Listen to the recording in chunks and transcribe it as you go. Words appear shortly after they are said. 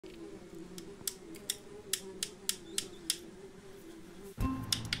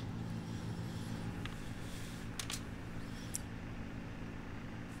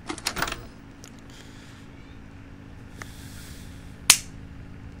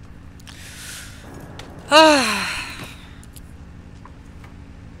You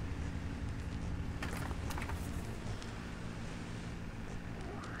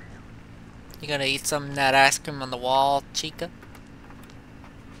gonna eat some of that ice cream on the wall, Chica?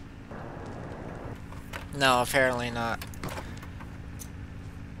 No, apparently not.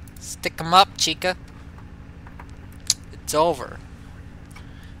 Stick 'em up, Chica. It's over.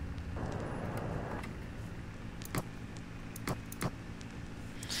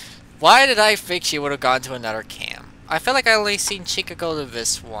 Why did I think she would have gone to another camp? I feel like I only seen Chica go to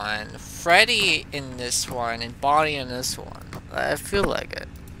this one, Freddy in this one, and Bonnie in this one. I feel like it.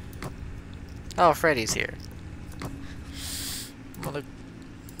 Oh, Freddy's here. Mother.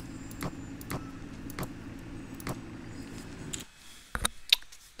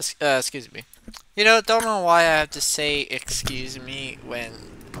 Excuse me. You know, don't know why I have to say excuse me when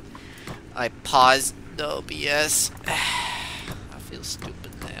I pause the OBS. I feel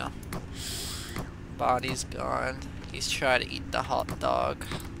stupid now. Bonnie's gone. He's trying to eat the hot dog.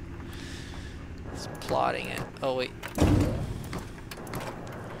 He's plotting it. Oh, wait.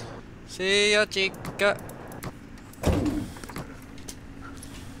 See ya, Chica.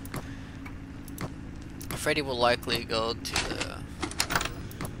 Freddy will likely go to the...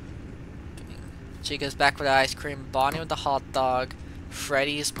 Chica's back with the ice cream. Bonnie with the hot dog.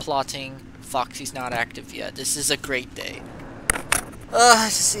 Freddy is plotting. Foxy's not active yet. This is a great day. I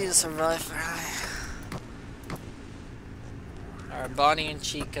just need to survive. Alright, Bonnie and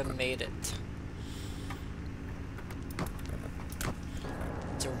Chica made it.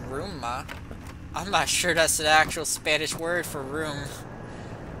 It's a room, I'm not sure that's the actual Spanish word for room.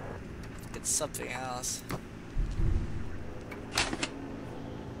 It's something else.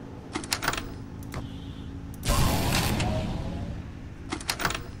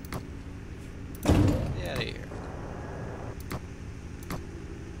 Get out of here.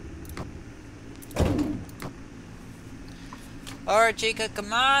 Alright, Chica,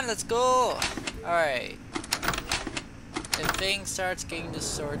 come on, let's go! Alright. If things starts getting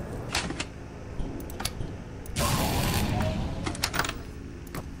distorted.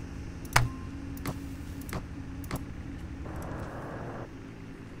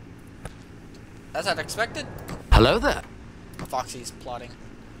 That's unexpected. Hello there. Foxy's plotting.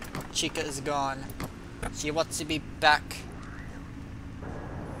 Chica is gone. She wants to be back.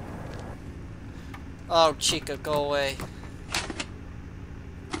 Oh, Chica, go away.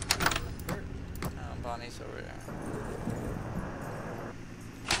 Oh, Bonnie's over there.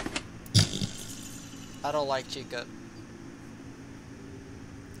 I don't like Chica.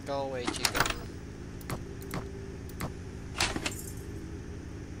 Go away, Chica.